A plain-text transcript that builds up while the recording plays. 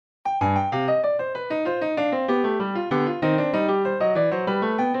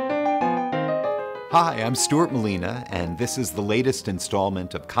Hi, I'm Stuart Malina, and this is the latest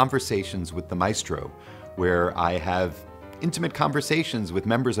installment of Conversations with the Maestro, where I have intimate conversations with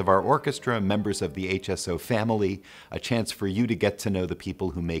members of our orchestra, members of the HSO family, a chance for you to get to know the people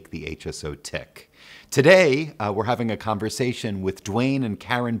who make the HSO tick. Today, we're having a conversation with Duane and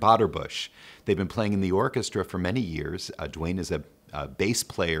Karen Botterbusch. They've been playing in the orchestra for many years. Duane is a bass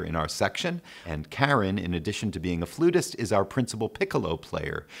player in our section, and Karen, in addition to being a flutist, is our principal piccolo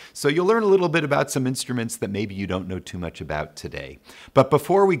player. So you'll learn a little bit about some instruments that maybe you don't know too much about today. But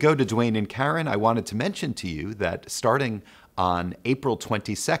before we go to Duane and Karen, I wanted to mention to you that starting on April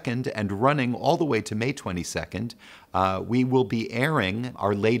 22nd and running all the way to May 22nd, we will be airing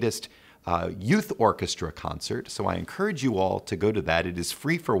our latest youth orchestra concert. So I encourage you all to go to that. It is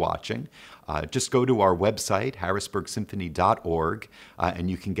free for watching. Just go to our website, harrisburgsymphony.org, and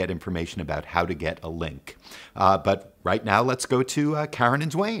you can get information about how to get a link. But right now, let's go to Karen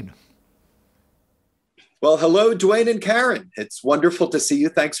and Duane. Well, hello, Duane and Karen. It's wonderful to see you.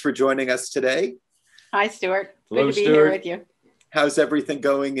 Thanks for joining us today. Hi, Stuart. Hello, Good to be Stuart. here with you. How's everything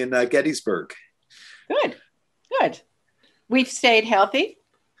going in Gettysburg? Good. We've stayed healthy.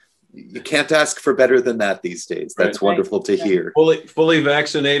 You can't ask for better than that these days. That's wonderful to hear. Fully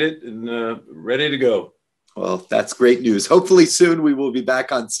vaccinated and ready to go. Well, that's great news. Hopefully soon we will be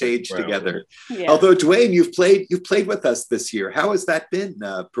back on stage together. Yeah. Although, Duane, you've played with us this year. How has that been,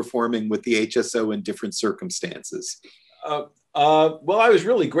 performing with the HSO in different circumstances? Well, I was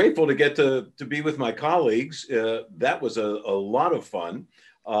really grateful to get to be with my colleagues. That was a lot of fun.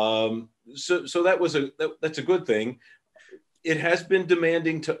 So that's a good thing. It has been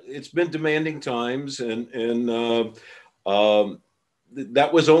demanding. It's been demanding times, and that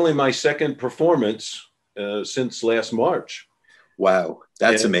was only my second performance since last March. Wow,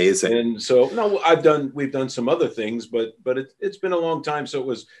 that's amazing. And so, no, we've done some other things, but it's been a long time. So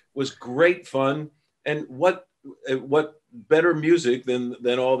it was great fun. And what better music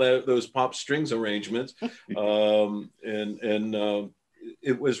than all those pop strings arrangements,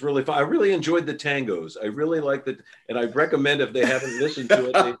 it was really fun. I really enjoyed the tangos. I really liked it, and I recommend if they haven't listened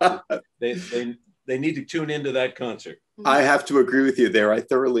to it, they need to tune into that concert. I have to agree with you there. I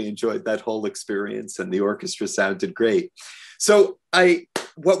thoroughly enjoyed that whole experience, and the orchestra sounded great. So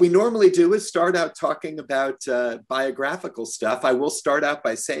what we normally do is start out talking about biographical stuff. I will start out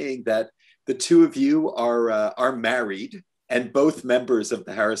by saying that the two of you are married and both members of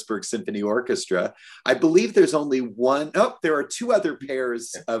the Harrisburg Symphony Orchestra. I believe there's only one. Oh, there are two other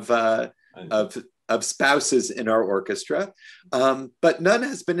pairs of spouses in our orchestra, but none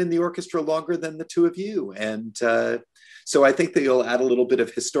has been in the orchestra longer than the two of you. And so I think that you'll add a little bit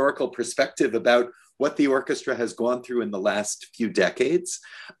of historical perspective about what the orchestra has gone through in the last few decades.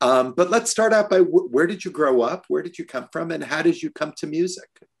 But let's start out by where did you grow up? Where did you come from? And how did you come to music?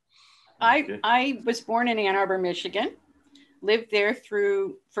 I was born in Ann Arbor, Michigan, lived there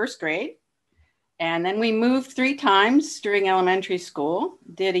through first grade. And then we moved 3 times during elementary school,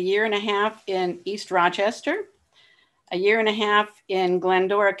 did a year and a half in East Rochester, a year and a half in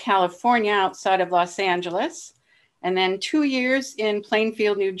Glendora, California, outside of Los Angeles, and then 2 years in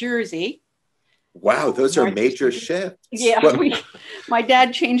Plainfield, New Jersey. Wow, those are major shifts. Yeah, my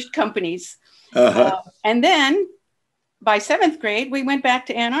dad changed companies. And then by 7th grade, we went back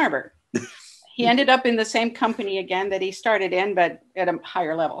to Ann Arbor. He ended up in the same company again that he started in, but at a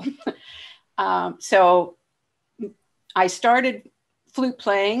higher level. So I started flute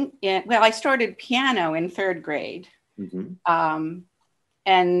playing I started piano in 3rd grade,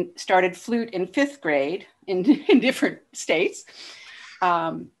 and started flute in 5th grade in different states,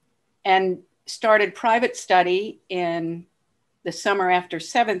 and started private study in the summer after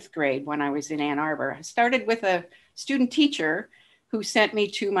 7th grade when I was in Ann Arbor. I started with a student teacher who sent me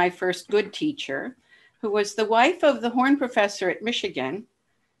to my first good teacher, who was the wife of the horn professor at Michigan.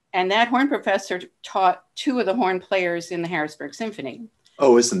 And that horn professor taught 2 of the horn players in the Harrisburg Symphony.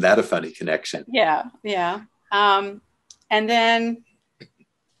 Oh, isn't that a funny connection? Yeah. And then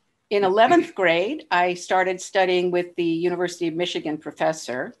in 11th grade, I started studying with the University of Michigan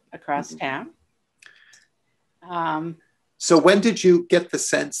professor across town. So when did you get the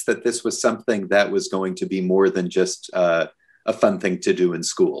sense that this was something that was going to be more than just a fun thing to do in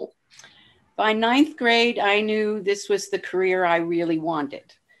school? By 9th grade, I knew this was the career I really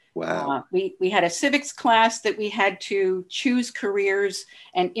wanted. Wow. We had a civics class that we had to choose careers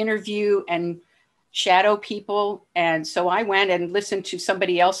and interview and shadow people. And so I went and listened to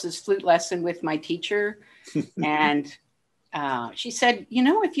somebody else's flute lesson with my teacher. And she said,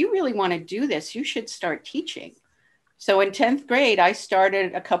 if you really want to do this, you should start teaching. So in 10th grade, I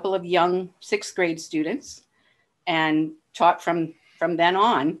started a couple of young 6th grade students and taught from from then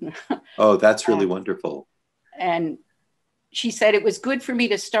on. Oh, that's really wonderful. And she said it was good for me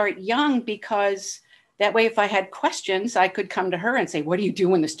to start young because that way, if I had questions, I could come to her and say, what do you do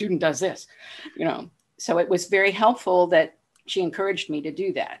when the student does this? You know, so it was very helpful that she encouraged me to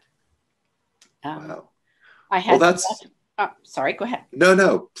do that. Wow. I had, well, that's, sorry, go ahead.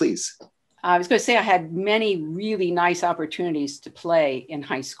 No, please. I was going to say I had many really nice opportunities to play in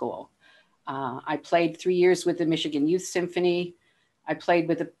high school. I played 3 years with the Michigan Youth Symphony. I played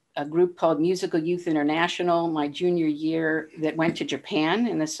with a group called Musical Youth International my junior year that went to Japan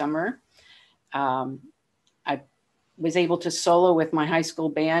in the summer. I was able to solo with my high school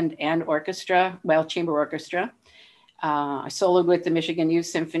band and orchestra, well, chamber orchestra. I soloed with the Michigan Youth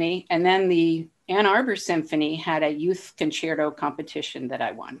Symphony, and then the Ann Arbor Symphony had a youth concerto competition that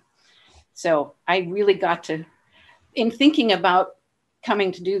I won. So I really got to, in thinking about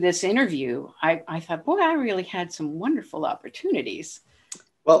coming to do this interview, I thought, boy, I really had some wonderful opportunities.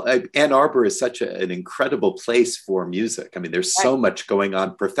 Well, Ann Arbor is such an incredible place for music. I mean, there's so much going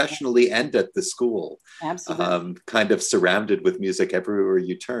on professionally and at the school. Absolutely. Kind of surrounded with music everywhere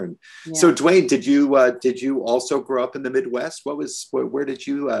you turn. Yeah. So, Duane, did you also grow up in the Midwest? Where did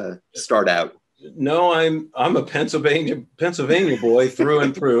you start out? No, I'm a Pennsylvania boy through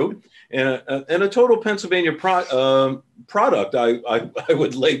and through, and a total Pennsylvania product. I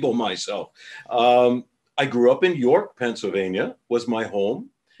would label myself. I grew up in York, Pennsylvania, was my home.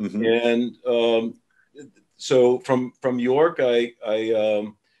 Mm-hmm. And so from York, I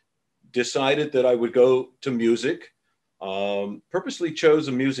decided that I would go to music. Purposely chose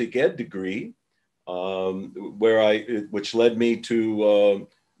a music ed degree, which led me to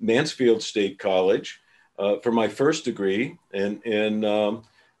Mansfield State College for my first degree, and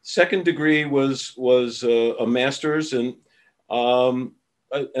second degree was a master's, and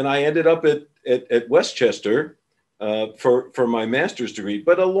I ended up at Westchester for my master's degree.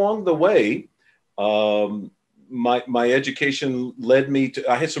 But along the way, my education led me to,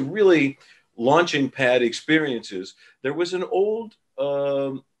 I had some really launching pad experiences. There was an old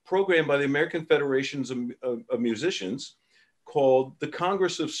program by the American Federations of Musicians called the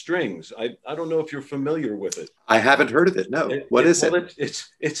Congress of Strings. I don't know if you're familiar with it. I haven't heard of it. No. What is it?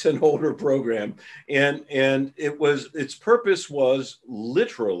 It's an older program, and its purpose was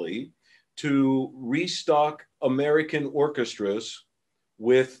literally to restock American orchestras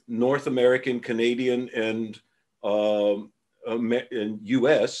with North American, Canadian, and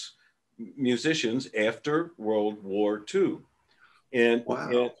U.S. musicians after World War II, and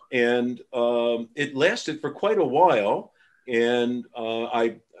wow. and it lasted for quite a while. And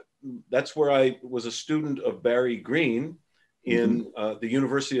that's where I was a student of Barry Green in the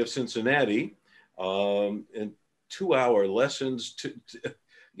University of Cincinnati, and 2-hour lessons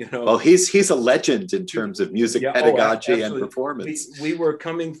Well, he's a legend in terms of music pedagogy and performance. We were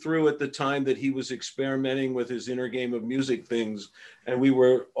coming through at the time that he was experimenting with his inner game of music things, and we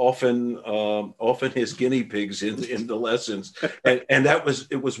were often his guinea pigs in the lessons, and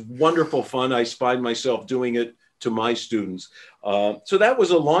it was wonderful fun. I find myself doing it to my students. So that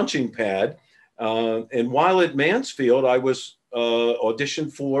was a launching pad. And while at Mansfield, I was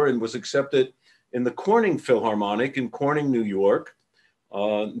auditioned for and was accepted in the Corning Philharmonic in Corning, New York,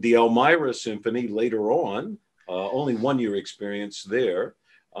 the Elmira Symphony later on, only 1 year experience there.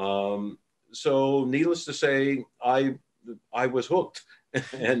 So needless to say, I was hooked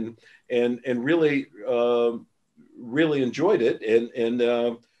and really, really enjoyed it. And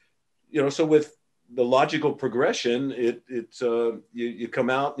so with the logical progression, you come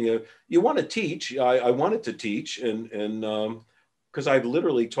out and you want to teach. I wanted to teach, and because I've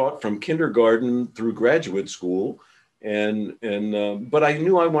literally taught from kindergarten through graduate school, but I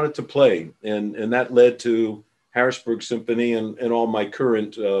knew I wanted to play, and that led to Harrisburg Symphony and all my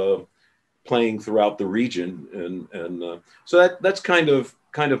current playing throughout the region, and so that's kind of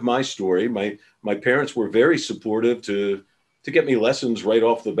my story. My parents were very supportive to get me lessons right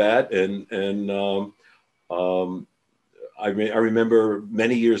off the bat. I remember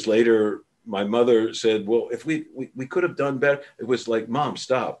many years later, my mother said, well, if we could have done better. It was like, Mom,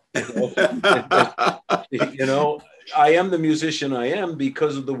 stop. I am the musician I am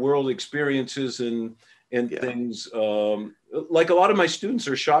because of the world experiences and things. Like a lot of my students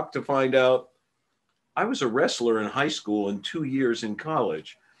are shocked to find out I was a wrestler in high school and 2 years in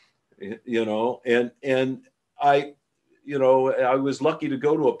college, and I was lucky to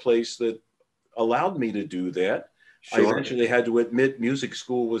go to a place that allowed me to do that. Sure. I eventually had to admit music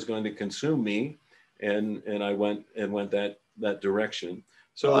school was going to consume me, and I went that direction.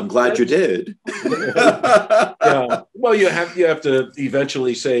 So I'm glad you did. Yeah. Well, you have to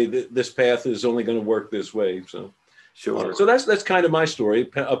eventually say that this path is only going to work this way. So Sure. So that's kind of my story,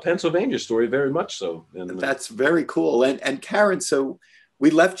 a Pennsylvania story, very much so. And that's very cool. And Karen, so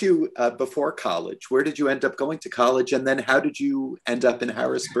we left you before college. Where did you end up going to college? And then how did you end up in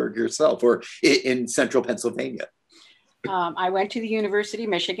Harrisburg yourself, or in central Pennsylvania? I went to the University of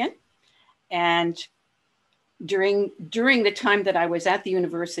Michigan, and during the time that I was at the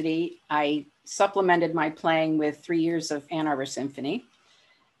university, I supplemented my playing with 3 years of Ann Arbor Symphony,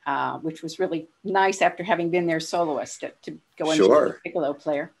 which was really nice after having been their soloist to go into Sure. a piccolo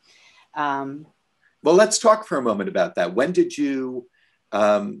player. Well, let's talk for a moment about that. When did you,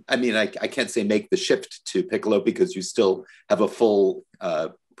 I mean, I can't say make the shift to piccolo because you still have a full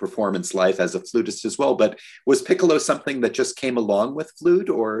performance life as a flutist as well, but was piccolo something that just came along with flute,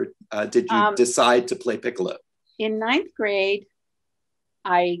 or did you decide to play piccolo? In ninth grade,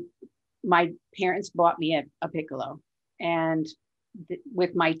 my parents bought me a piccolo, and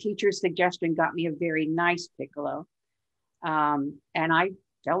with my teacher's suggestion, got me a very nice piccolo. And I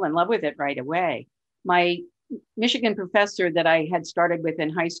fell in love with it right away. My Michigan professor that I had started with in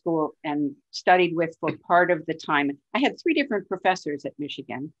high school and studied with for part of the time, I had 3 different professors at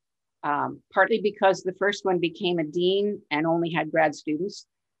Michigan, partly because the first one became a dean and only had grad students.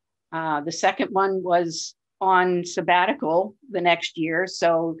 The second one was on sabbatical the next year.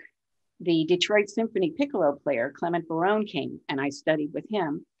 So the Detroit Symphony piccolo player, Clement Barone, came and I studied with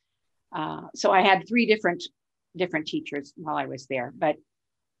him. So I had 3 different teachers while I was there. But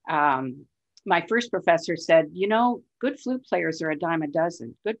my first professor said, you know, good flute players are a dime a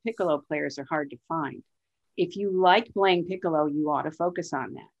dozen. Good piccolo players are hard to find. If you like playing piccolo, you ought to focus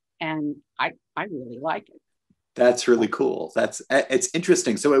on that. And I really like it. That's really cool. It's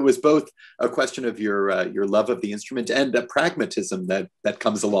interesting. So it was both a question of your love of the instrument and a pragmatism that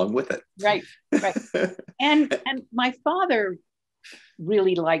comes along with it. Right. And my father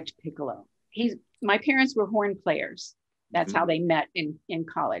really liked piccolo. My parents were horn players. That's how they met in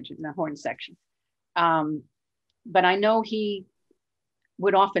college, in the horn section. But I know he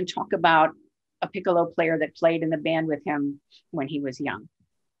would often talk about a piccolo player that played in the band with him when he was young.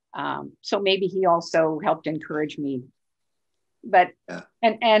 So maybe he also helped encourage me. But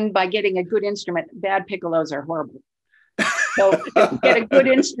and by getting a good instrument, bad piccolos are horrible. So get a good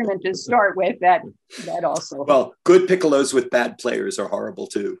instrument to start with, that also. Well, good piccolos with bad players are horrible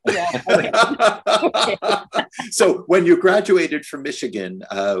too. Yeah, okay. So when you graduated from Michigan,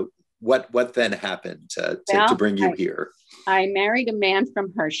 what then happened to bring you here? I married a man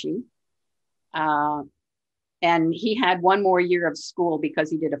from Hershey, and he had 1 more year of school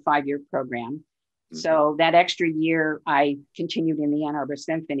because he did a 5-year program. So that extra year, I continued in the Ann Arbor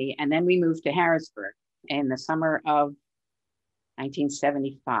Symphony, and then we moved to Harrisburg in the summer of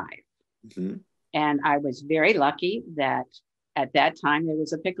 1975. And I was very lucky that at that time there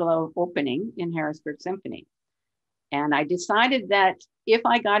was a piccolo opening in Harrisburg Symphony. And I decided that if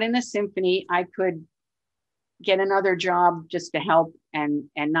I got in the symphony, I could get another job just to help and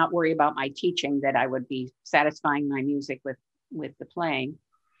not worry about my teaching, that I would be satisfying my music with the playing.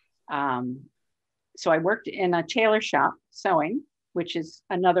 So I worked in a tailor shop sewing, which is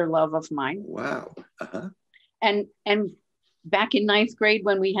another love of mine. Wow. And back in 9th grade,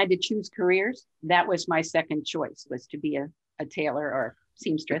 when we had to choose careers, that was my second choice, was to be a tailor or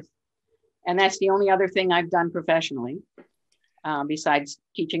seamstress. And that's the only other thing I've done professionally, besides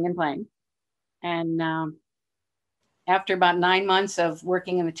teaching and playing. And after about 9 months of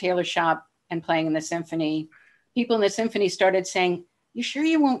working in the tailor shop and playing in the symphony, people in the symphony started saying, "You sure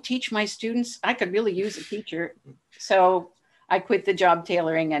you won't teach my students? I could really use a teacher." So I quit the job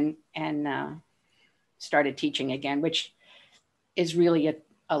tailoring and started teaching again, which is really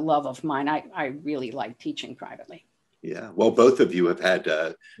a love of mine. I really like teaching privately. Yeah, well, both of you have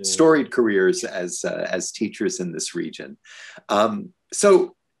had storied careers as teachers in this region.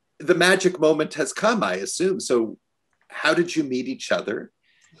 So the magic moment has come, I assume. So how did you meet each other?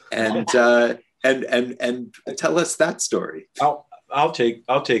 And tell us that story. I'll take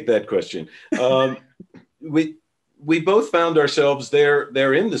that question. We both found ourselves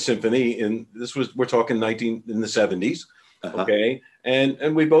there in the symphony, and we're talking in the 70s. Okay.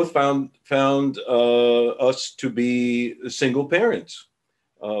 And we both found us to be single parents,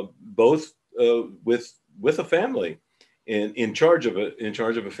 both with a family, in charge of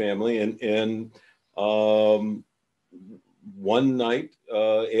a family. And one night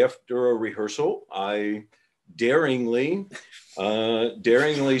after a rehearsal, I daringly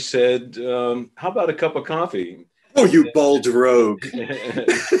said, "How about a cup of coffee?" Oh, you bold rogue!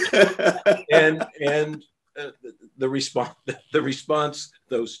 and the response,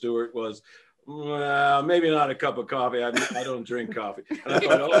 though, Stuart, was, "Well, maybe not a cup of coffee. I don't drink coffee." And I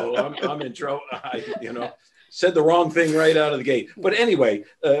thought, "Oh, I'm in trouble." said the wrong thing right out of the gate. But anyway,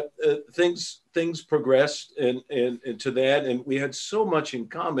 things progressed and to that, and we had so much in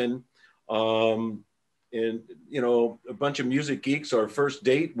common. And you know, a bunch of music geeks. Our first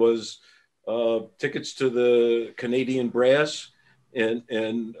date was tickets to the Canadian Brass, and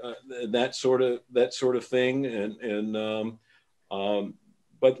that sort of thing.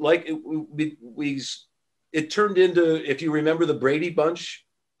 But like it turned into, if you remember the Brady Bunch.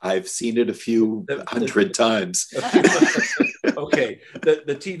 I've seen it a few hundred times. Okay,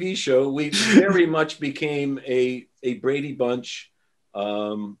 the TV show, we very much became a Brady Bunch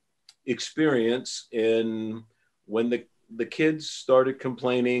experience. And when the kids started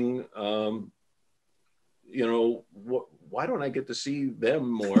complaining, you know, why don't I get to see them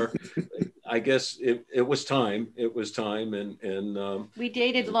more? I guess it was time. It was time, and we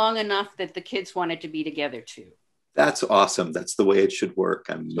dated long enough that the kids wanted to be together too. That's awesome. That's the way it should work.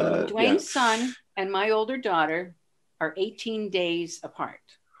 Duane's son and my older daughter are 18 days apart.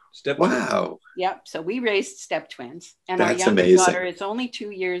 Wow. Yep. So we raised step twins, and That's our younger amazing. daughter is only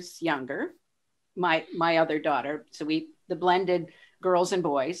 2 years younger. My other daughter. So the blended girls and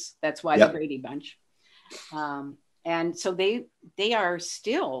boys. That's why the Brady Bunch. And so they are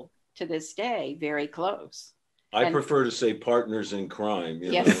still to this day very close. I prefer to say partners in crime.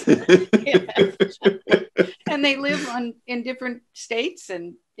 Yes. Yes. And they live in different states,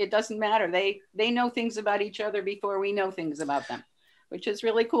 and it doesn't matter. They know things about each other before we know things about them, which is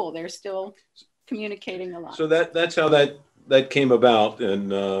really cool. They're still communicating a lot. So that's how that came about,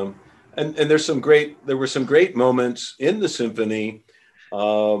 and there were some great moments in the symphony.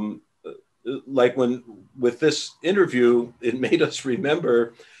 Like when with this interview, it made us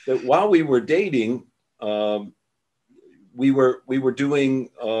remember that while we were dating, we were doing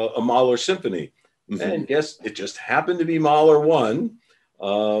a Mahler symphony. Mm-hmm. And guess it just happened to be Mahler 1,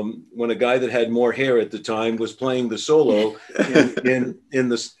 when a guy that had more hair at the time was playing the solo in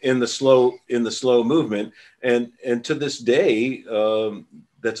the slow movement. And to this day,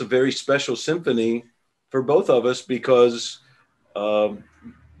 that's a very special symphony for both of us, because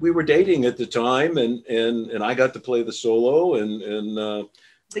we were dating at the time, and I got to play the solo, and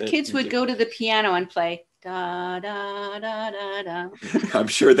the kids would go to the piano and play da da da da da. I'm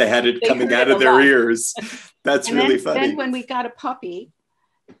sure they had it coming out of their ears. That's really funny. Then when we got a puppy,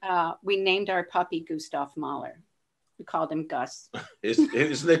 we named our puppy Gustav Mahler. We called him Gus.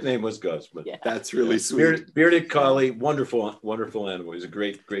 His nickname was Gus, but that's really sweet. Bearded collie, wonderful animal. He's a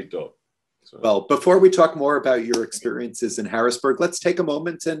great dog. So. Well, before we talk more about your experiences in Harrisburg, let's take a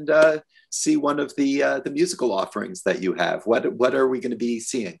moment and see one of the musical offerings that you have. What are we going to be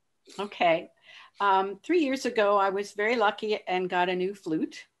seeing? Okay. 3 years ago, I was very lucky and got a new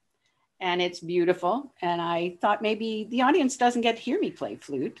flute, and it's beautiful. And I thought maybe the audience doesn't get to hear me play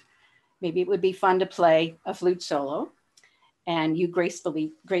flute. Maybe it would be fun to play a flute solo. And you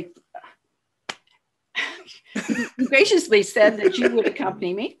graciously said that you would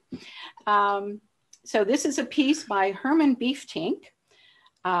accompany me. So this is a piece by Herman Beeftink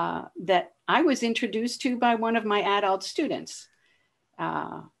that I was introduced to by one of my adult students.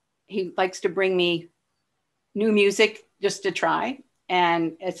 He likes to bring me new music just to try.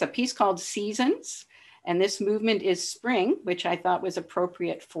 And it's a piece called Seasons. And this movement is spring, which I thought was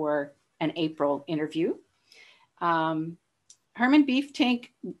appropriate for an April interview. Herman Beeftink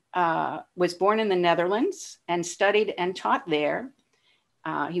was born in the Netherlands and studied and taught there.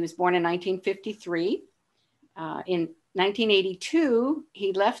 He was born in 1953. In 1982,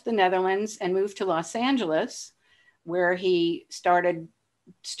 he left the Netherlands and moved to Los Angeles, where he started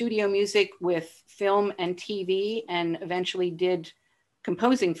studio music with film and TV, and eventually did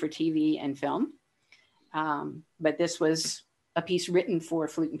composing for TV and film. But this was a piece written for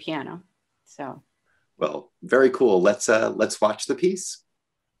flute and piano. So, well, very cool. Let's watch the piece.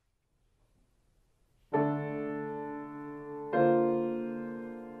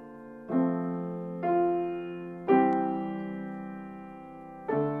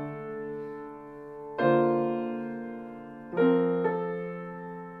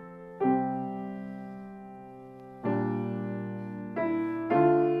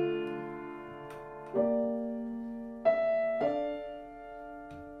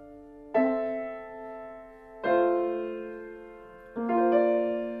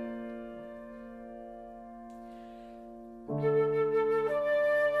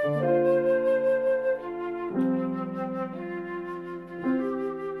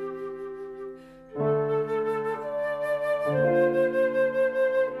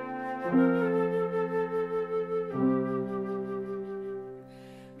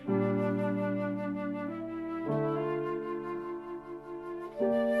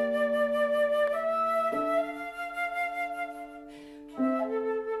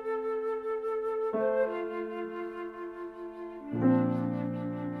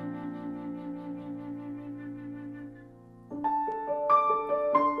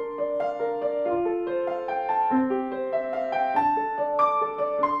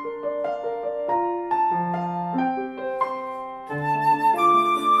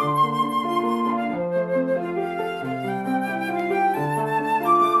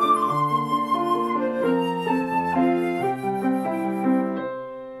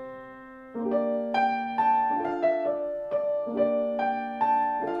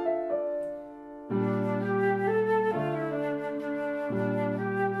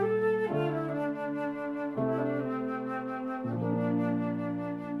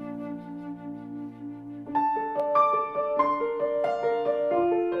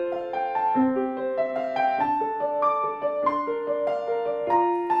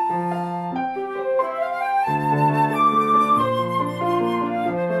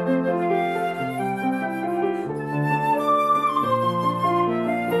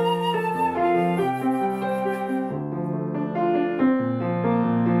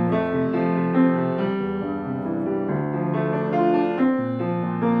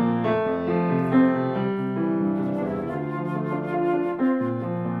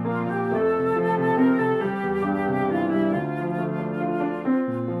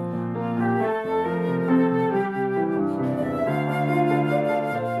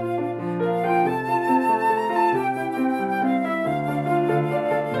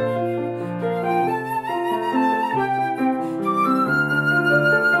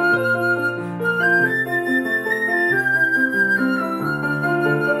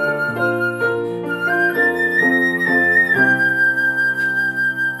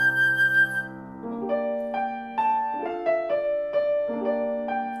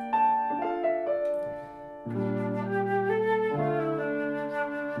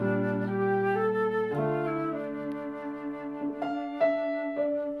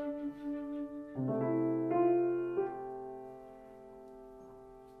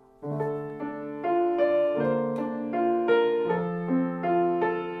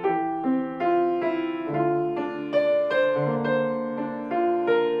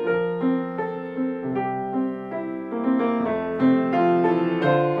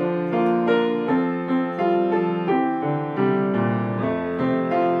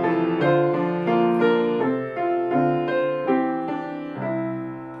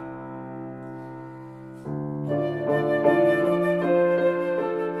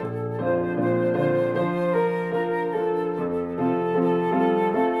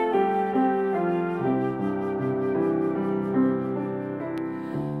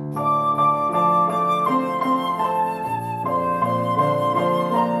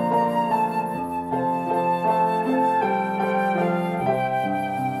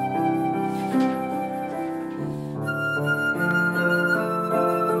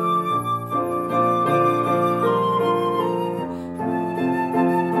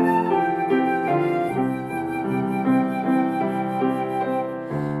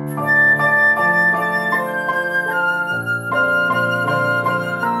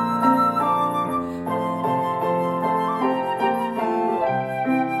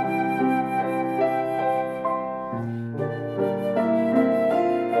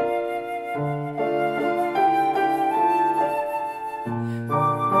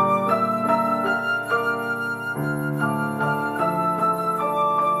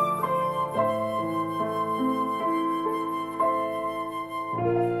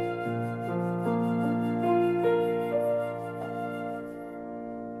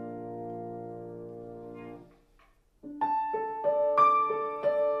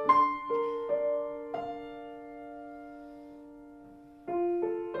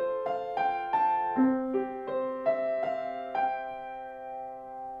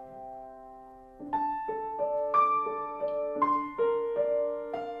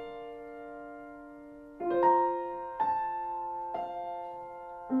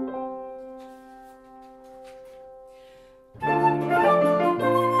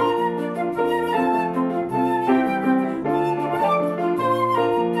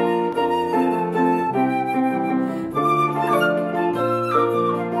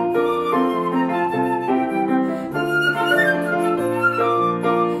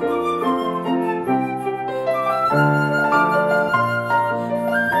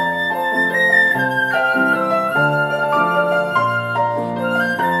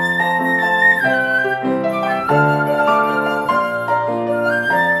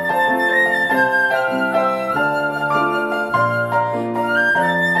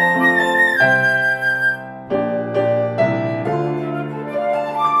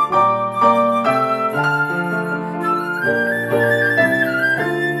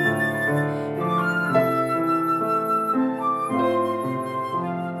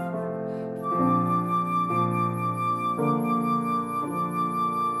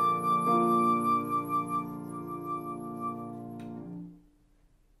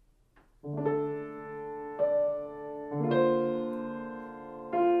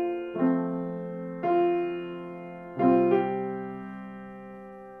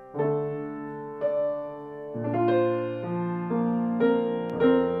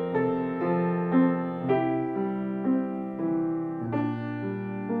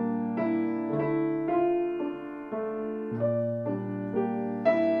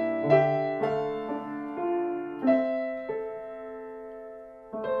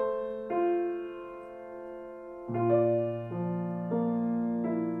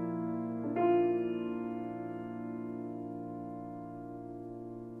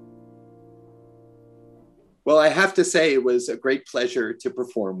 Well, I have to say it was a great pleasure to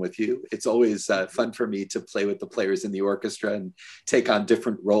perform with you. It's always fun for me to play with the players in the orchestra and take on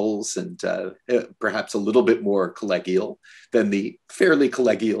different roles, and perhaps a little bit more collegial than the fairly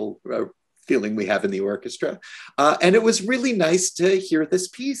collegial feeling we have in the orchestra. And it was really nice to hear this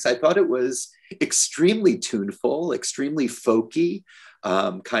piece. I thought it was extremely tuneful, extremely folky,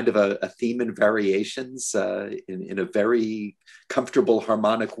 kind of a theme and variations in a very comfortable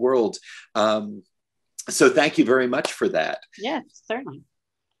harmonic world. So thank you very much for that. Yes, certainly.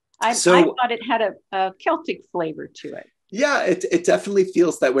 I thought it had a Celtic flavor to it. Yeah, it definitely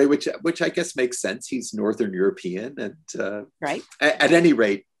feels that way, which I guess makes sense. He's Northern European, and right. At any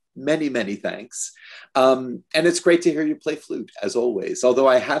rate, many thanks. And it's great to hear you play flute, as always. Although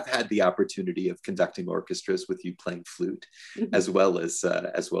I have had the opportunity of conducting orchestras with you playing flute, as well as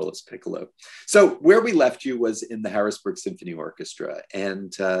piccolo. So where we left you was in the Harrisburg Symphony Orchestra,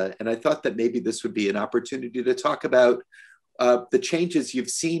 and I thought that maybe this would be an opportunity to talk about the changes you've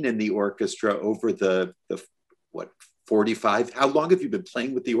seen in the orchestra over the 45. How long have you been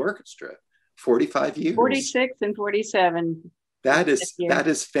playing with the orchestra? 45 years. 46 and 47. That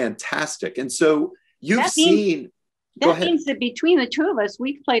is fantastic. And so you've seen. That means that between the two of us,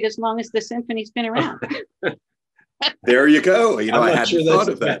 we've played as long as the symphony's been around. There you go. You know, I hadn't thought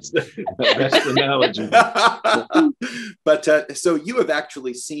of that. That's the analogy. But so you have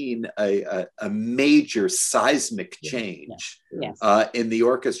actually seen a major seismic change in the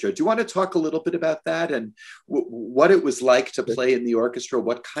orchestra. Do you want to talk a little bit about that and what it was like to play in the orchestra?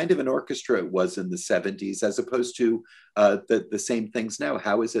 What kind of an orchestra it was in the 70s, as opposed to the same things now?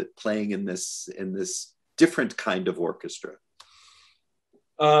 How is it playing in this different kind of orchestra?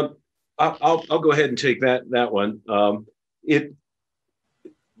 I'll go ahead and take that one.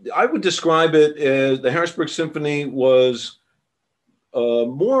 I would describe it as the Harrisburg Symphony was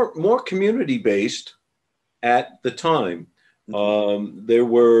more community based at the time. There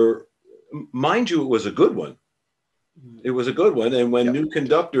were, mind you, it was a good one. It was a good one, and when new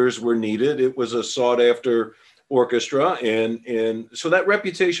conductors were needed, it was a sought after orchestra, and so that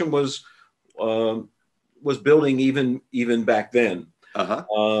reputation was building even back then.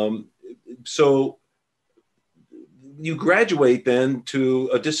 So you graduate then to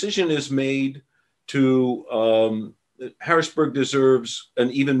a decision is made to Harrisburg deserves an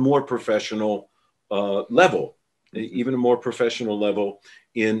even more professional level, even a more professional level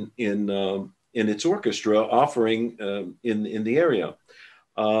in its orchestra offering in the area.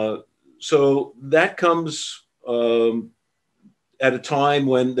 So that comes at a time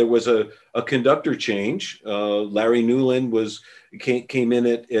when there was a conductor change. Larry Newland came in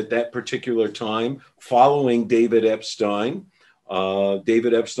at that particular time, following David Epstein.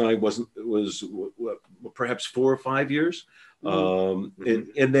 David Epstein was perhaps 4 or 5 years, and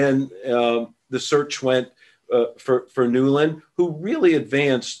then the search went for Newland, who really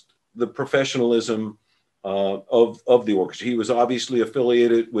advanced the professionalism of the orchestra. He was obviously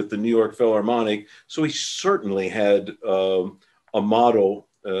affiliated with the New York Philharmonic, so he certainly had a model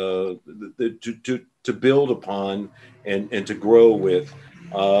to build upon and to grow with.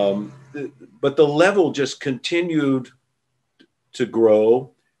 But the level just continued to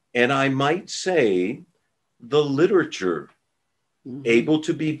grow. And I might say the literature able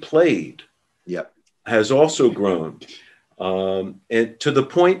to be played has also grown. And to the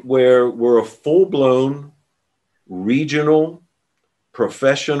point where we're a full-blown regional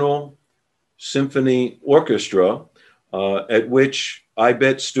professional symphony orchestra, at which I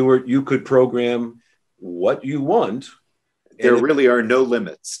bet, Stuart, you could program what you want. There really are no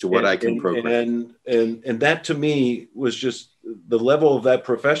limits to what I can program. And that to me was just the level of that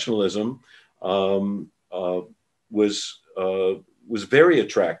professionalism was very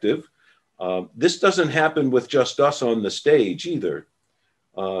attractive. This doesn't happen with just us on the stage either.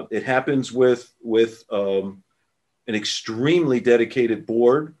 It happens with an extremely dedicated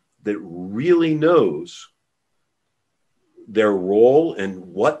board that really knows their role and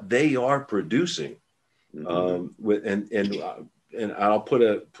what they are producing. And I'll put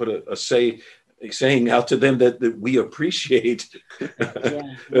a saying out to them that we appreciate.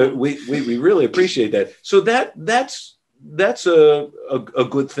 We really appreciate that. So that's a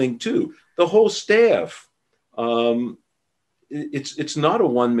good thing too. The whole staff, it's not a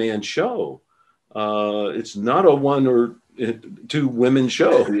one-man show. It's not a one or two women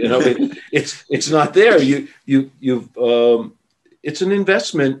show. You know, it's not there. It's an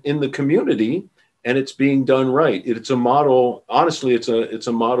investment in the community, and it's being done right. It's a model. Honestly, it's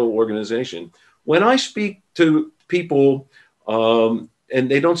a model organization. When I speak to people, and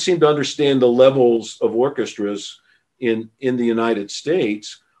they don't seem to understand the levels of orchestras in the United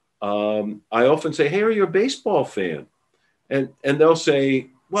States, I often say, "Hey, are you a baseball fan?" And they'll say,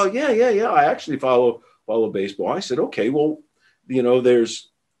 "Well, yeah. I actually follow baseball." I said, "Okay, well, there's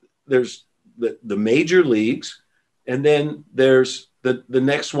the major leagues, and then there's the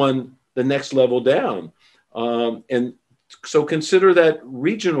next one, the next level down, and so consider that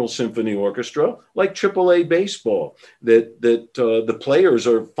regional symphony orchestra, like AAA baseball, that the players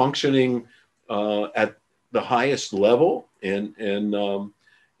are functioning at the highest level, and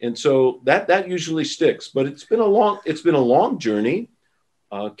so that usually sticks. But it's been a long journey.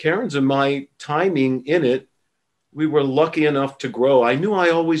 Karen's and my timing in it, we were lucky enough to grow. I knew I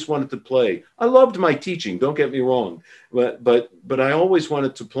always wanted to play. I loved my teaching, don't get me wrong, but I always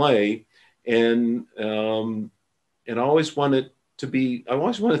wanted to play, and I always wanted to be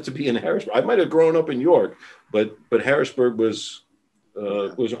in Harrisburg. I might have grown up in York, but Harrisburg was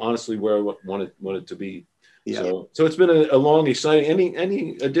honestly where I wanted to be. Yeah. So it's been a long, exciting.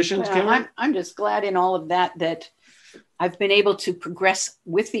 Any additions, Karen? I'm just glad in all of that I've been able to progress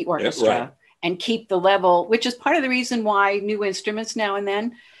with the orchestra. Yeah, right. And keep the level, which is part of the reason why new instruments now and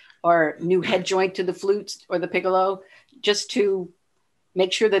then, or new head joint to the flutes or the piccolo, just to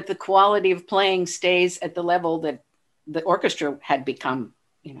make sure that the quality of playing stays at the level that the orchestra had become,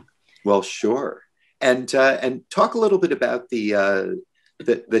 Well, sure. And talk a little bit about the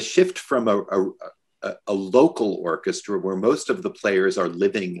shift from a local orchestra where most of the players are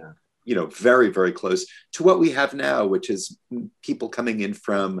living, very, very close, to what we have now, which is people coming in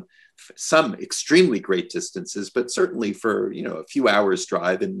from some extremely great distances, but certainly for a few hours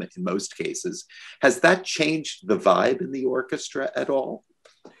drive in most cases. Has that changed the vibe in the orchestra at all?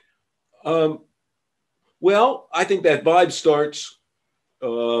 Well, I think that vibe starts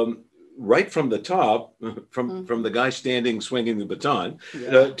right from the top, from the guy standing swinging the baton,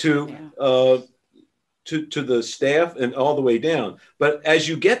 to the staff and all the way down. But as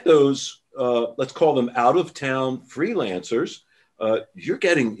you get those, let's call them out of town freelancers, you're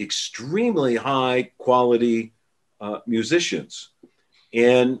getting extremely high quality musicians,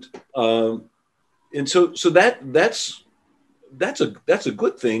 and so that's a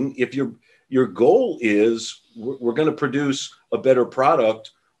good thing. If your goal is we're going to produce a better product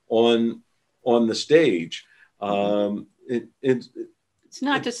on the stage. It's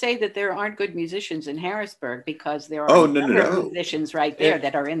not to say that there aren't good musicians in Harrisburg, because there are musicians right there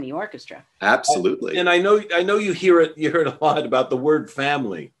that are in the orchestra. Absolutely. And I know you hear it a lot about the word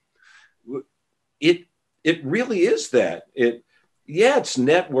family. It really is that. It's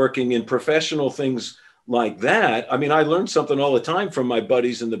networking and professional things like that. I mean, I learned something all the time from my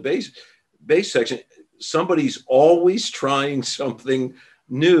buddies in the bass section. Somebody's always trying something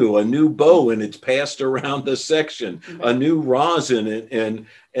new, a new bow, and it's passed around the section, a new rosin,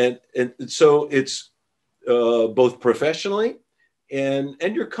 and so it's both professionally and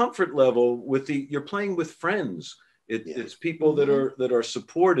your comfort level with you're playing with friends. It's people that are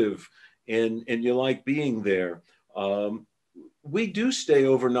supportive, and you like being there. We do stay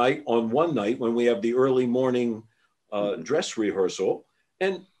overnight on one night when we have the early morning dress rehearsal,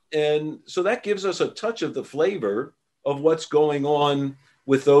 and so that gives us a touch of the flavor of what's going on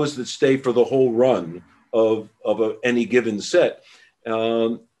with those that stay for the whole run of any given set,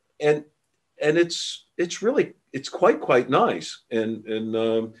 and it's really quite nice,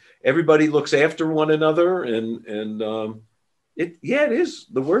 and everybody looks after one another, and it is,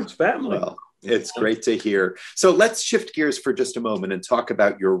 the word's family. Well, it's great to hear. So let's shift gears for just a moment and talk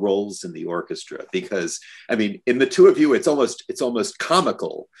about your roles in the orchestra, because I mean, in the two of you, it's almost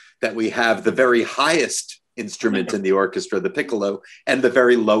comical that we have the very highest instrument in the orchestra, the piccolo, and the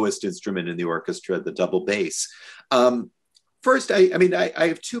very lowest instrument in the orchestra, the double bass. First, I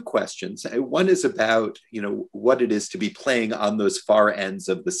have two questions. One is about, what it is to be playing on those far ends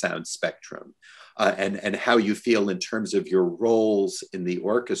of the sound spectrum, and how you feel in terms of your roles in the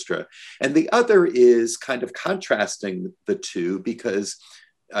orchestra. And the other is kind of contrasting the two, because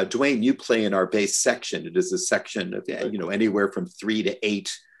Duane, you play in our bass section. It is a section of, anywhere from 3 to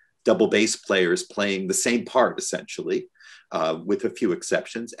 8 double bass players playing the same part, essentially, with a few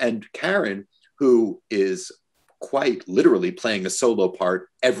exceptions. And Karen, who is quite literally playing a solo part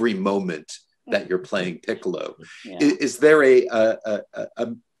every moment that you're playing piccolo. Yeah. Is there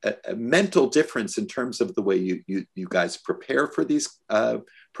a mental difference in terms of the way you guys prepare for these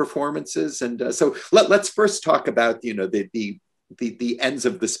performances? And so let's first talk about the ends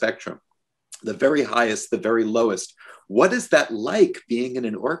of the spectrum, the very highest, the very lowest. What is that like, being in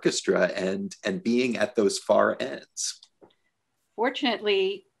an orchestra and being at those far ends?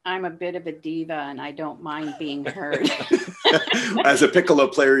 Fortunately, I'm a bit of a diva and I don't mind being heard. As a piccolo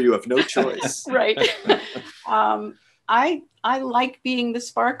player, you have no choice. Right. I like being the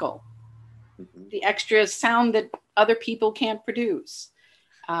sparkle, the extra sound that other people can't produce.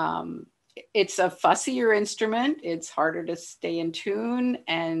 It's a fussier instrument. It's harder to stay in tune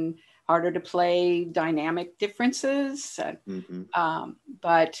and harder to play dynamic differences.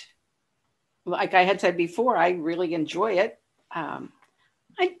 But like I had said before, I really enjoy it. And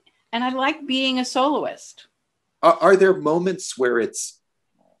I like being a soloist. Are there moments where it's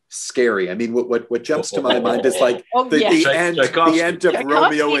scary? I mean, what jumps to my mind is like the end of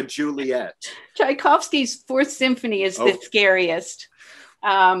Romeo and Juliet. Tchaikovsky's Fourth Symphony is the scariest.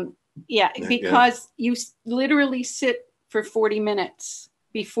 Because you literally sit for 40 minutes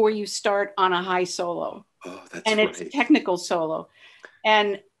before you start on a high solo. Oh, that's and right. It's a technical solo.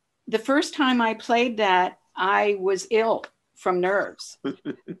 And the first time I played that, I was ill from nerves.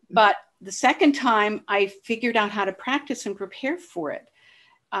 But the second time, I figured out how to practice and prepare for it.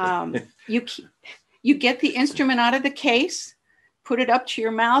 You get the instrument out of the case, put it up to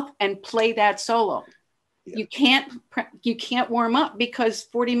your mouth, and play that solo. Yeah. You can't warm up, because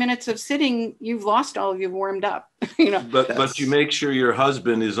 40 minutes of sitting, you've lost all of your warmed up. But you make sure your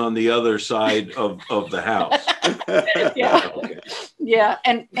husband is on the other side of the house. Yeah.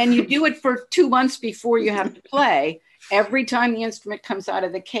 And you do it for 2 months before you have to play. Every time the instrument comes out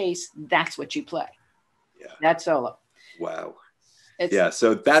of the case, that's what you play. Yeah. That solo. Wow.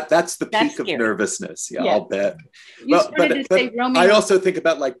 So that's the peak of nervousness. Yeah, I'll bet. But I also think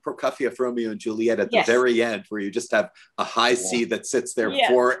about like Prokofiev, Romeo and Juliet at the very end, where you just have a high C that sits there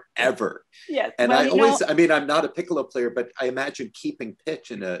forever. Yes. And I mean, I'm not a piccolo player, but I imagine keeping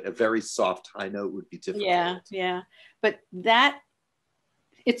pitch in a very soft high note would be difficult. Yeah. But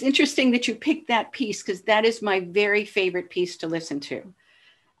it's interesting that you picked that piece, because that is my very favorite piece to listen to.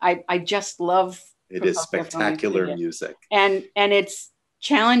 I just love. It is spectacular music. And it's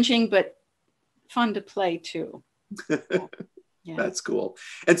challenging, but fun to play too. Yeah. That's cool.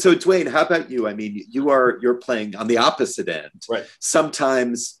 And so, Duane, how about you? I mean, you're playing on the opposite end. Right.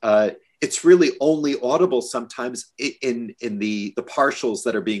 Sometimes it's really only audible sometimes in the partials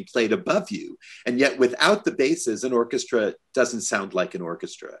that are being played above you. And yet without the basses, an orchestra doesn't sound like an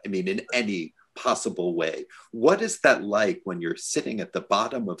orchestra. I mean, in any possible way. What is that like when you're sitting at the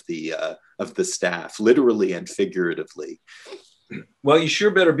bottom of the staff, literally and figuratively? Well, you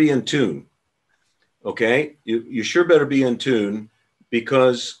sure better be in tune. Okay, you sure better be in tune,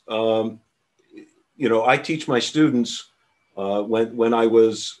 because I teach my students when I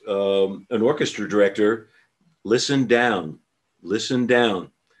was an orchestra director, listen down,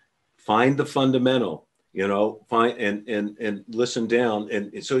 find the fundamental. Find and listen down,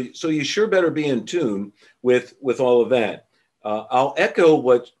 and so you sure better be in tune with all of that. I'll echo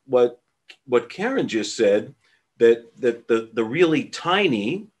what Karen just said, that the really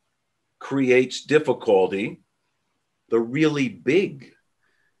tiny creates difficulty, the really big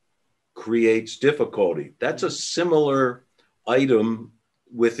creates difficulty. That's a similar item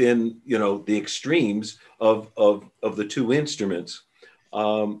within the extremes of the two instruments.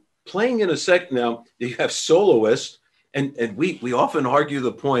 Playing in a second, now you have soloists, and we often argue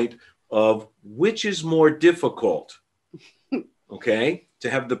the point of which is more difficult, okay? To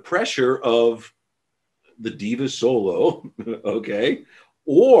have the pressure of the diva solo, okay?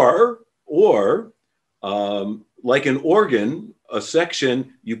 Or like an organ, a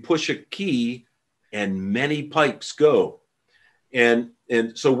section, you push a key and many pipes go. And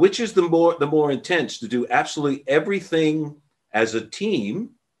so which is the more intense, to do absolutely everything as a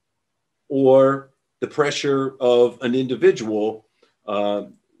team, or the pressure of an individual,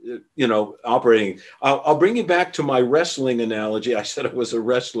 operating? I'll bring you back to my wrestling analogy. I said I was a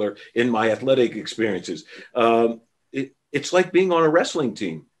wrestler in my athletic experiences. It's like being on a wrestling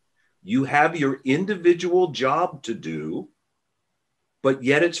team. You have your individual job to do, but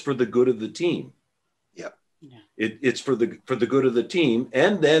yet it's for the good of the team. Yeah. It's for the good of the team,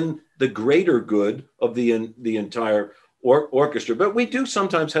 and then the greater good of the entire orchestra. But we do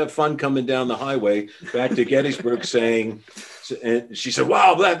sometimes have fun coming down the highway back to Gettysburg, saying, and she said,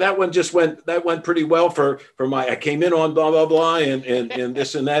 "Wow, that went pretty well for my. I came in on blah blah blah and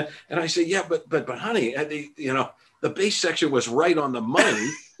this and that." And I said, "Yeah, but honey, the bass section was right on the money."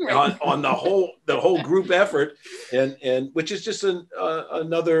 Right. on the whole group effort, and which is just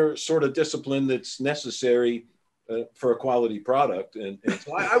another sort of discipline that's necessary for a quality product, and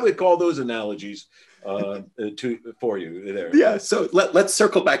so I would call those analogies for you there. Yeah. So let's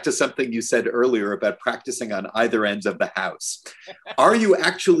circle back to something you said earlier about practicing on either ends of the house. Are you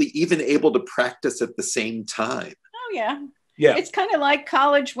actually even able to practice at the same time? Oh yeah. Yeah. It's kind of like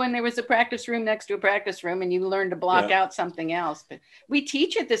college when there was a practice room next to a practice room and you learn to block out something else. But we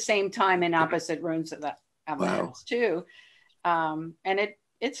teach at the same time in opposite rooms of the on the Wow. house too. And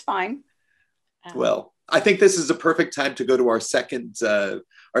it's fine. Well, I think this is a perfect time to go to our second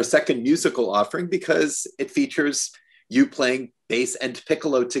musical offering, because it features you playing bass and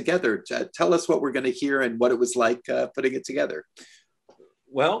piccolo together. Tell us what we're going to hear and what it was like putting it together.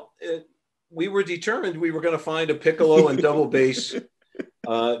 Well, we were determined we were going to find a piccolo and double bass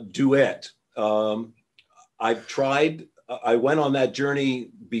duet. I've tried. I went on that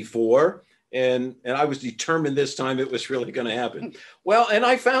journey before, and I was determined this time it was really going to happen. Well, and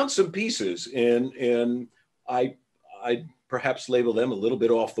I found some pieces, and I perhaps label them a little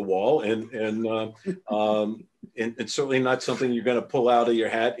bit off the wall, and certainly not something you're going to pull out of your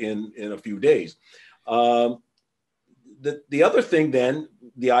hat in a few days. The other thing then,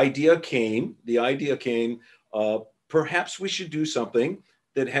 the idea came, perhaps we should do something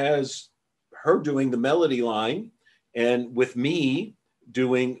that has her doing the melody line and with me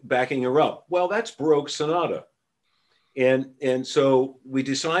backing her up. Well, that's Baroque sonata. And so we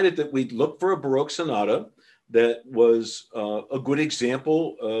decided that we'd look for a Baroque sonata that was a good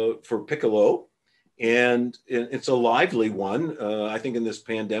example for piccolo. And it's a lively one. I think in this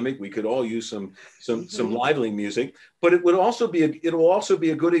pandemic, we could all use some lively music, but it'll also be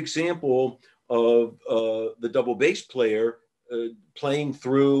a good example of the double bass player playing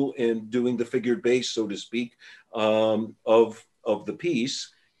through and doing the figured bass, so to speak, of the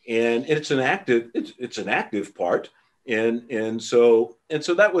piece. And it's an active part. And so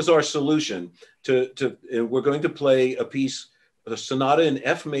that was our solution and we're going to play a sonata in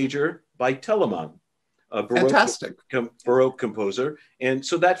F major by Telemann. A Baroque composer, and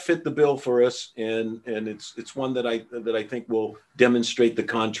so that fit the bill for us, and it's one that I think will demonstrate the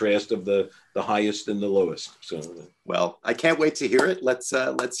contrast of the highest and the lowest. So, well, I can't wait to hear it. Let's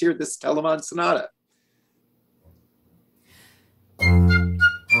hear this Telemann sonata.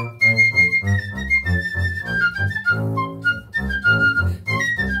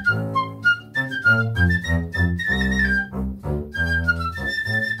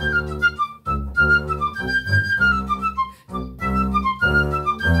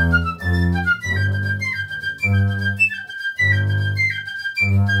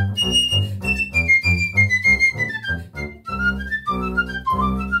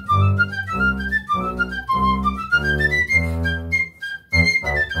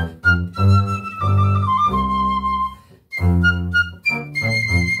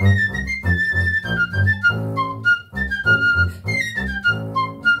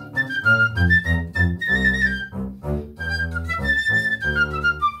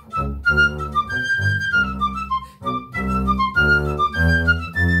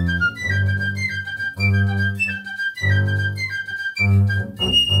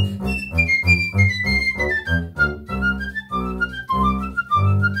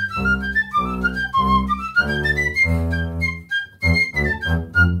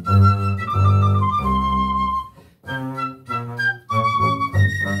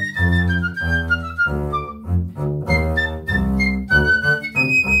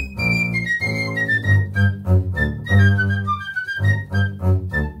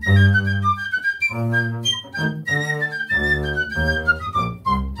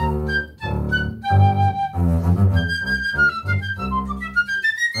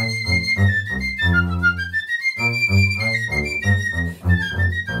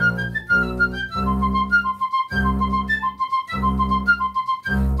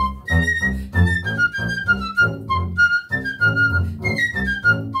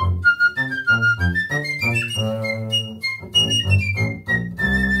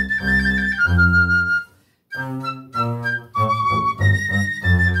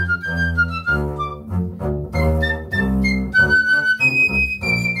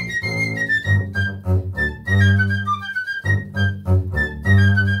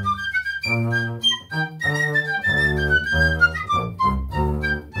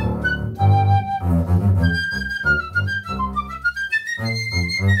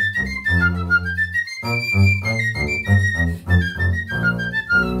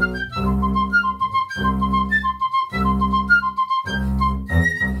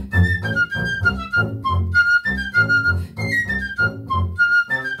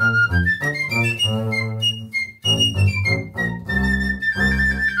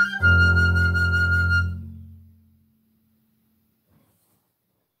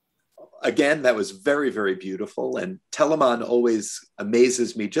 Again, that was very, very beautiful. And Telemann always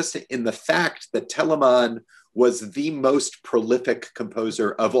amazes me just in the fact that Telemann was the most prolific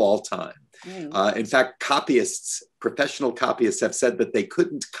composer of all time. In fact, professional copyists have said that they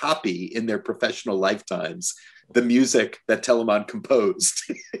couldn't copy in their professional lifetimes the music that Telemann composed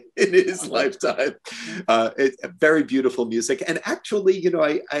in his lifetime. Very beautiful music. And actually, you know,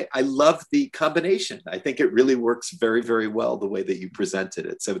 I love the combination. I think it really works very, very well the way that you presented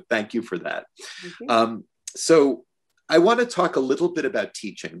it. So thank you for that. So I want to talk a little bit about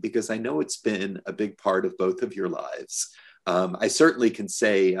teaching, because I know it's been a big part of both of your lives. I certainly can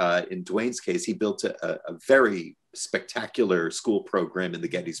say in Duane's case, he built a very spectacular school program in the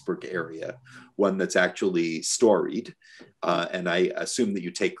Gettysburg area, one that's actually storied. And I assume that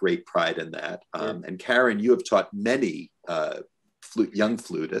you take great pride in that. And Karen, you have taught many young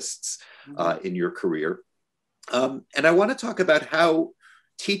flutists in your career. And I want to talk about how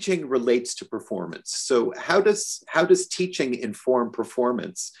teaching relates to performance. So how does teaching inform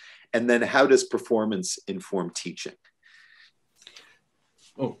performance? And then how does performance inform teaching?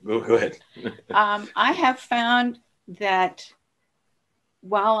 Oh, go ahead. I have found that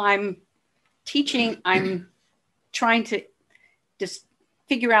while I'm teaching, I'm trying to just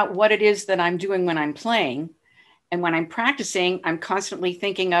figure out what it is that I'm doing when I'm playing. And when I'm practicing, I'm constantly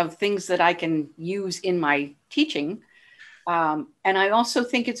thinking of things that I can use in my teaching. And I also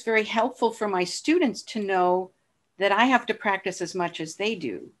think it's very helpful for my students to know that I have to practice as much as they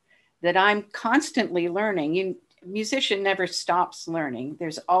do, that I'm constantly learning. Musician never stops learning.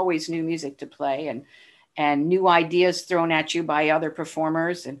 There's always new music to play and new ideas thrown at you by other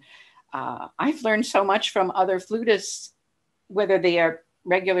performers. And I've learned so much from other flutists, whether they are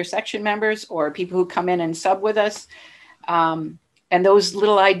regular section members or people who come in and sub with us. And those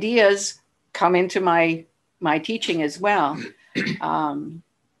little ideas come into my teaching as well.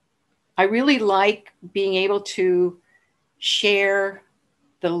 I really like being able to share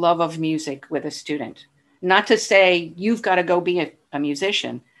the love of music with a student. Not to say you've got to go be a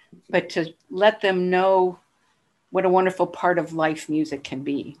musician, but to let them know what a wonderful part of life music can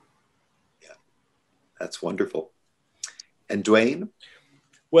be. Yeah, that's wonderful. And Duane?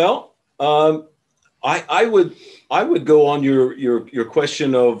 Well, I would go on your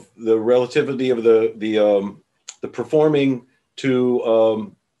question of the relativity of the performing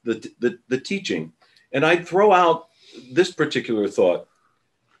to the teaching, and I'd throw out this particular thought: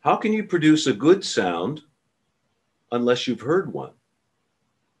 how can you produce a good sound unless you've heard one?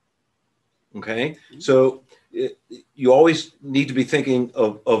 Okay, so you always need to be thinking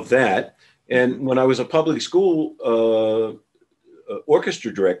of that. And when I was a public school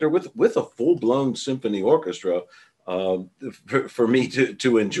orchestra director with a full-blown symphony orchestra for me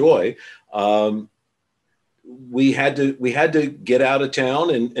to enjoy, we had to get out of town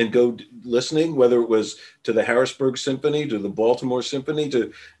and go listening, whether it was to the Harrisburg Symphony, to the Baltimore Symphony,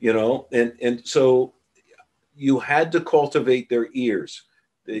 to, you know, and so you had to cultivate their ears,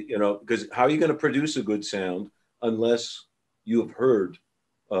 you know, because how are you going to produce a good sound unless you have heard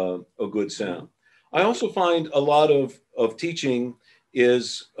a good sound? I also find a lot of teaching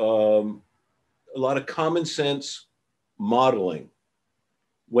is a lot of common sense modeling.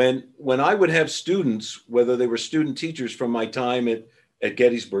 When I would have students, whether they were student teachers from my time at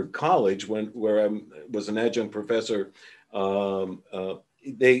Gettysburg College, where I was an adjunct professor,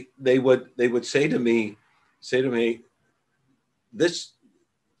 they would say to me, this,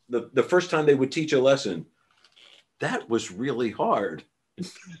 the first time they would teach a lesson, that was really hard.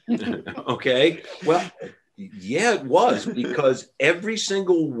 Okay, well, yeah, it was, because every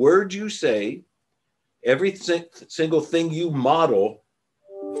single word you say, every single thing you model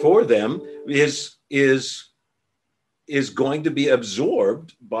for them is going to be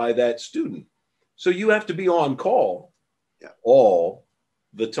absorbed by that student. So you have to be on call all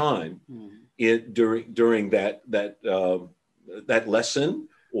the time during that lesson,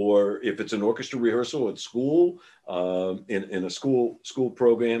 or if it's an orchestra rehearsal at school, in a school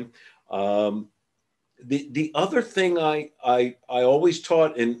program. The other thing I always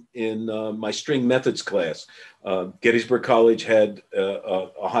taught in my string methods class, Gettysburg College had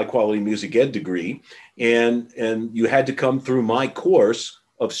a high quality music ed degree, and you had to come through my course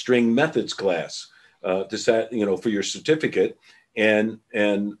of string methods class for your certificate, and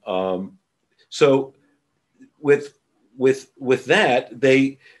so with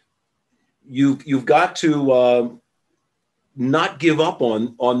that, you've got to not give up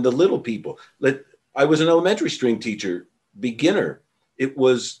on the little people. I was an elementary string teacher, beginner. It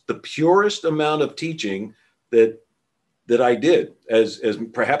was the purest amount of teaching that I did as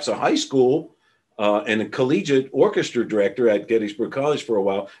perhaps a high school and a collegiate orchestra director at Gettysburg College for a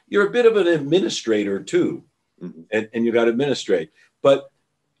while. You're a bit of an administrator too, and you got to administrate. But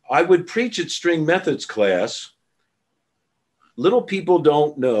I would preach at string methods class. Little people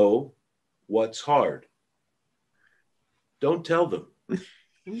don't know what's hard. Don't tell them.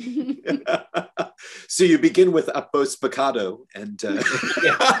 So you begin with uppo spiccato and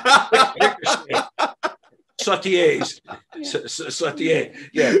Sautiers, sautier.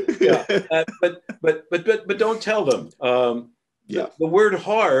 Yeah. But don't tell them. The word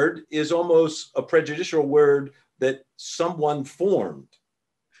hard is almost a prejudicial word that someone formed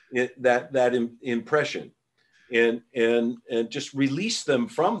that impression, and just release them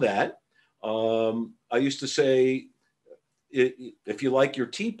from that. I used to say, if you like your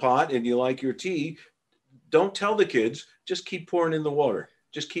teapot and you like your tea, don't tell the kids, just keep pouring in the water,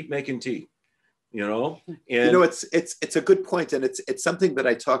 just keep making tea, and it's a good point, and it's something that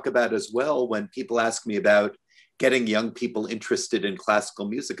I talk about as well when people ask me about getting young people interested in classical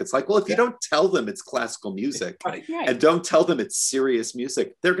music. It's like, well, if you don't tell them it's classical music and don't tell them it's serious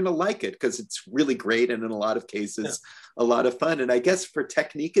music, they're going to like it because it's really great and in a lot of cases a lot of fun. And I guess for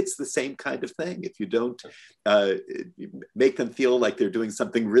technique, it's the same kind of thing. If you don't make them feel like they're doing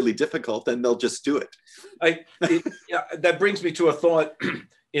something really difficult, then they'll just do it. That brings me to a thought.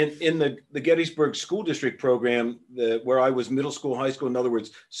 In the Gettysburg School District program, where I was middle school, high school, in other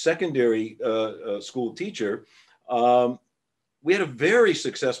words, secondary school teacher, we had a very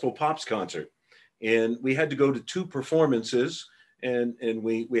successful Pops concert, and we had to go to 2 performances, and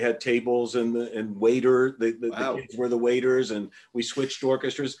we had tables and waiter, the kids were the waiters, and we switched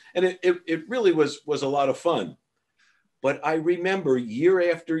orchestras, and it really was a lot of fun. But I remember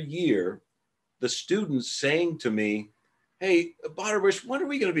year after year, the students saying to me, "Hey, Botterbusch, when are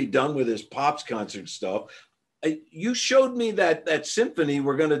we going to be done with this Pops concert stuff? You showed me that symphony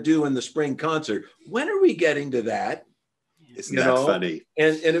we're going to do in the spring concert. When are we getting to that?" Isn't that funny?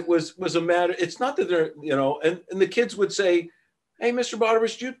 And it was a matter. It's not that they're, and the kids would say, "Hey, Mr.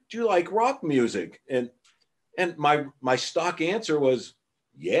 Botterbusch, do you like rock music?" And my stock answer was,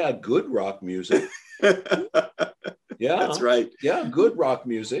 "Yeah, good rock music." Yeah, that's right. Yeah, good rock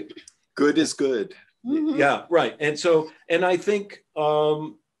music. Good is good. Mm-hmm. Yeah, right. And I think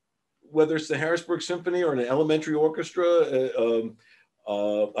whether it's the Harrisburg Symphony or an elementary orchestra,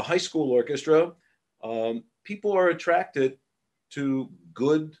 a high school orchestra, people are attracted to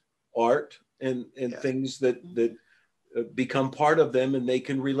good art and things that become part of them and they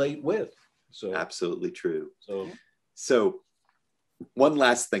can relate with. So absolutely true. So one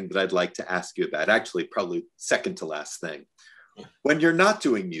last thing that I'd like to ask you about, actually probably second to last thing. When you're not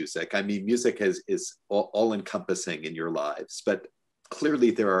doing music, I mean, music is all encompassing in your lives, but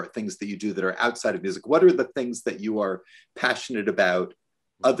clearly there are things that you do that are outside of music. What are the things that you are passionate about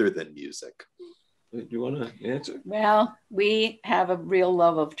other than music? Do you want to answer? Well, we have a real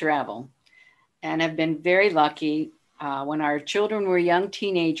love of travel and have been very lucky. When our children were young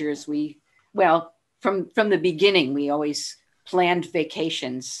teenagers, from the beginning, we always planned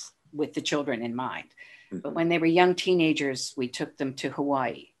vacations with the children in mind. But when they were young teenagers, we took them to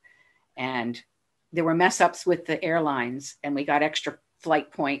Hawaii, and there were mess ups with the airlines, and we got extra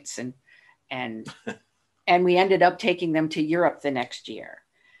flight points, and we ended up taking them to Europe the next year,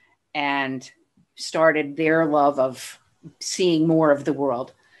 and started their love of seeing more of the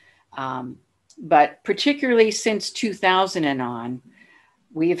world. But particularly since 2000 and on,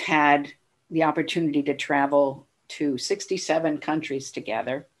 we've had the opportunity to travel to 67 countries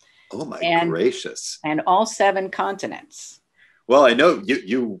together. Oh my gracious. And all 7 continents. Well, I know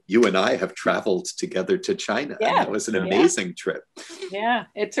you and I have traveled together to China. Yeah. That was an amazing trip. Yeah,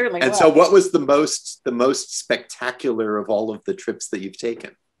 it certainly was. And so what was the most spectacular of all of the trips that you've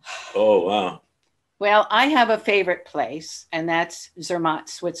taken? Oh, wow. Well, I have a favorite place, and that's Zermatt,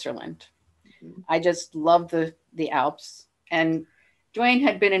 Switzerland. Mm-hmm. I just love the Alps. And Duane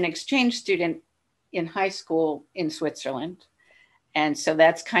had been an exchange student in high school in Switzerland. And so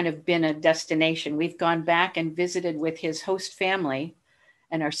that's kind of been a destination. We've gone back and visited with his host family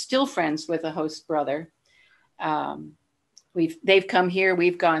and are still friends with a host brother. They've come here,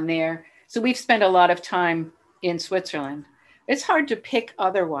 we've gone there. So we've spent a lot of time in Switzerland. It's hard to pick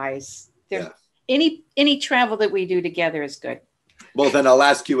otherwise. Any travel that we do together is good. Well, then I'll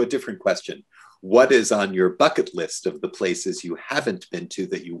ask you a different question. What is on your bucket list of the places you haven't been to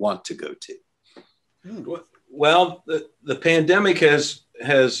that you want to go to? Well, the pandemic has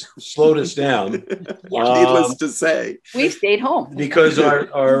slowed us down. Needless to say, we stayed home because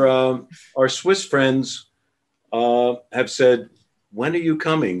our Swiss friends have said, "When are you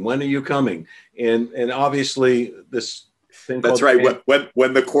coming? When are you coming?" And obviously this thing. That's right.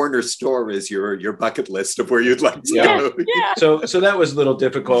 When the corner store is your bucket list of where you'd like to go. Yeah. So that was a little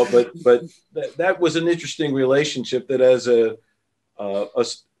difficult, but that was an interesting relationship. That as an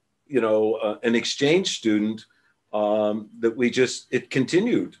exchange student, that it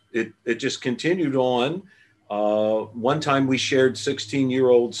continued. It just continued on. One time we shared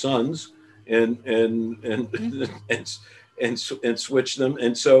 16-year-old sons, and and switch them.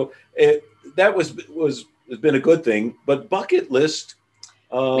 And so that has been a good thing. But bucket list.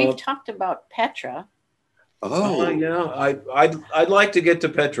 We've talked about Petra. Oh, yeah, I'd like to get to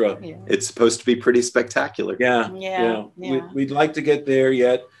Petra. Yeah. it's supposed to be pretty spectacular. Yeah. We'd like to get there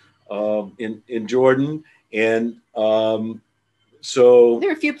yet in Jordan, and so there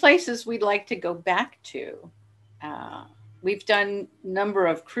are a few places we'd like to go back to. We've done a number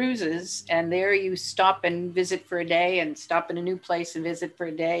of cruises, and there you stop and visit for a day, and stop in a new place and visit for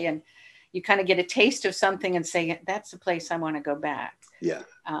a day, and you kind of get a taste of something and say, that's a place I want to go back. Yeah.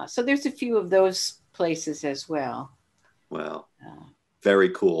 So there's a few of those places as well. Well, very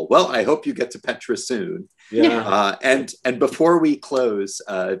cool. Well, I hope you get to Petra soon. yeah. And before we close,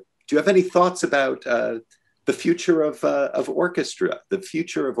 do you have any thoughts about the future of orchestra, the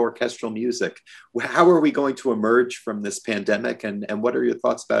future of orchestral music? How are we going to emerge from this pandemic, and what are your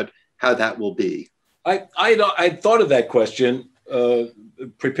thoughts about how that will be? I thought of that question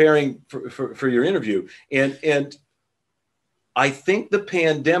preparing for your interview, and I think the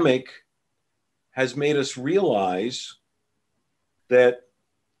pandemic has made us realize that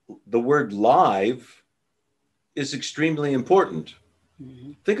the word live is extremely important.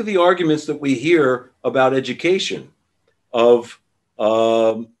 Mm-hmm. Think of the arguments that we hear about education of,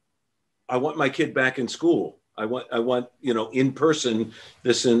 I want my kid back in school. I want, in person,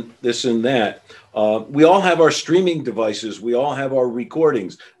 this and that. We all have our streaming devices. We all have our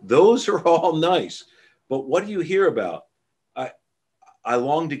recordings. Those are all nice. But what do you hear about? I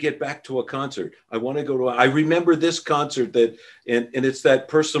long to get back to a concert. I want to go to, I remember this concert and it's that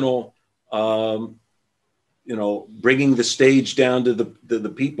personal, bringing the stage down to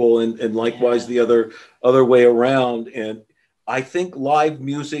the people, and likewise the other way around. And I think live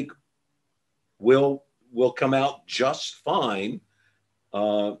music will come out just fine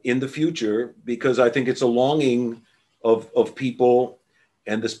in the future, because I think it's a longing of people,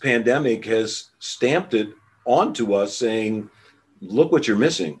 and this pandemic has stamped it onto us, saying, look what you're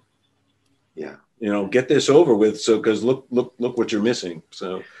missing. Yeah. Get this over with. So, because look what you're missing.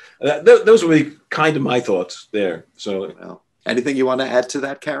 So those would be kind of my thoughts there. So, well, anything you want to add to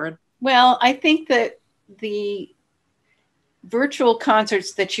that, Karen? Well, I think that the virtual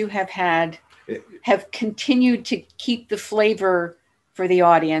concerts that you have had have continued to keep the flavor for the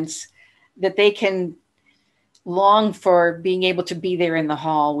audience, that they can long for being able to be there in the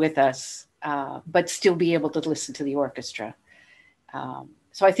hall with us, but still be able to listen to the orchestra.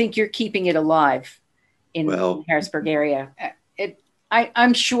 So I think you're keeping it alive in the Harrisburg area.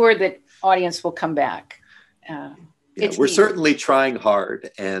 I'm sure that audience will come back. We're certainly trying hard,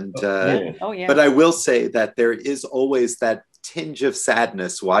 and but I will say that there is always that tinge of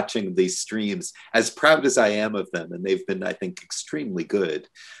sadness watching these streams, as proud as I am of them, and they've been, I think, extremely good.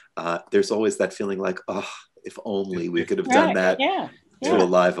 There's always that feeling like, oh, if only we could have done that to a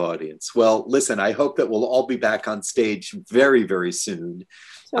live audience. Well, listen, I hope that we'll all be back on stage very, very soon.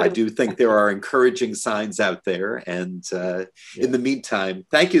 I do think there are encouraging signs out there. And in the meantime,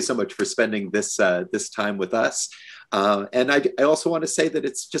 thank you so much for spending this time with us. And I also want to say that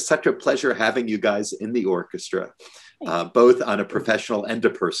it's just such a pleasure having you guys in the orchestra, both on a professional and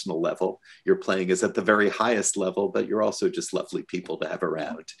a personal level. Your playing is at the very highest level, but you're also just lovely people to have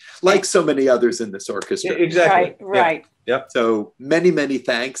around, like so many others in this orchestra. Yeah, exactly. Right. Yep. So many, many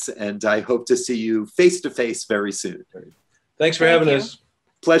thanks. And I hope to see you face to face very soon. Thanks for having us.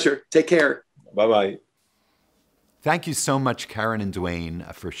 Pleasure. Take care. Bye-bye. Thank you so much, Karen and Duane,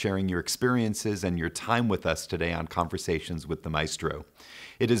 for sharing your experiences and your time with us today on Conversations with the Maestro.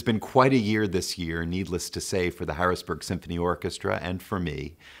 It has been quite a year this year, needless to say, for the Harrisburg Symphony Orchestra and for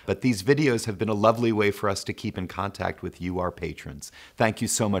me. But these videos have been a lovely way for us to keep in contact with you, our patrons. Thank you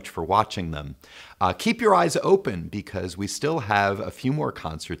so much for watching them. Keep your eyes open, because we still have a few more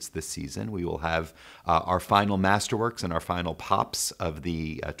concerts this season. We will have our final masterworks and our final pops of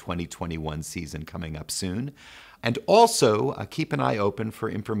the 2021 season coming up soon. And also, keep an eye open for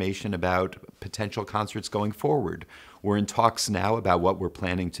information about potential concerts going forward. We're in talks now about what we're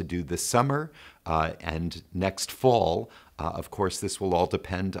planning to do this summer and next fall. Of course, this will all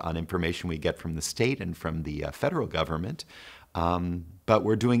depend on information we get from the state and from the federal government. But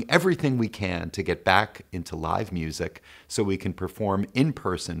we're doing everything we can to get back into live music so we can perform in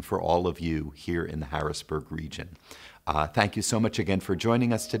person for all of you here in the Harrisburg region. Thank you so much again for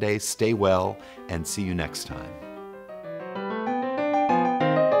joining us today. Stay well, and see you next time.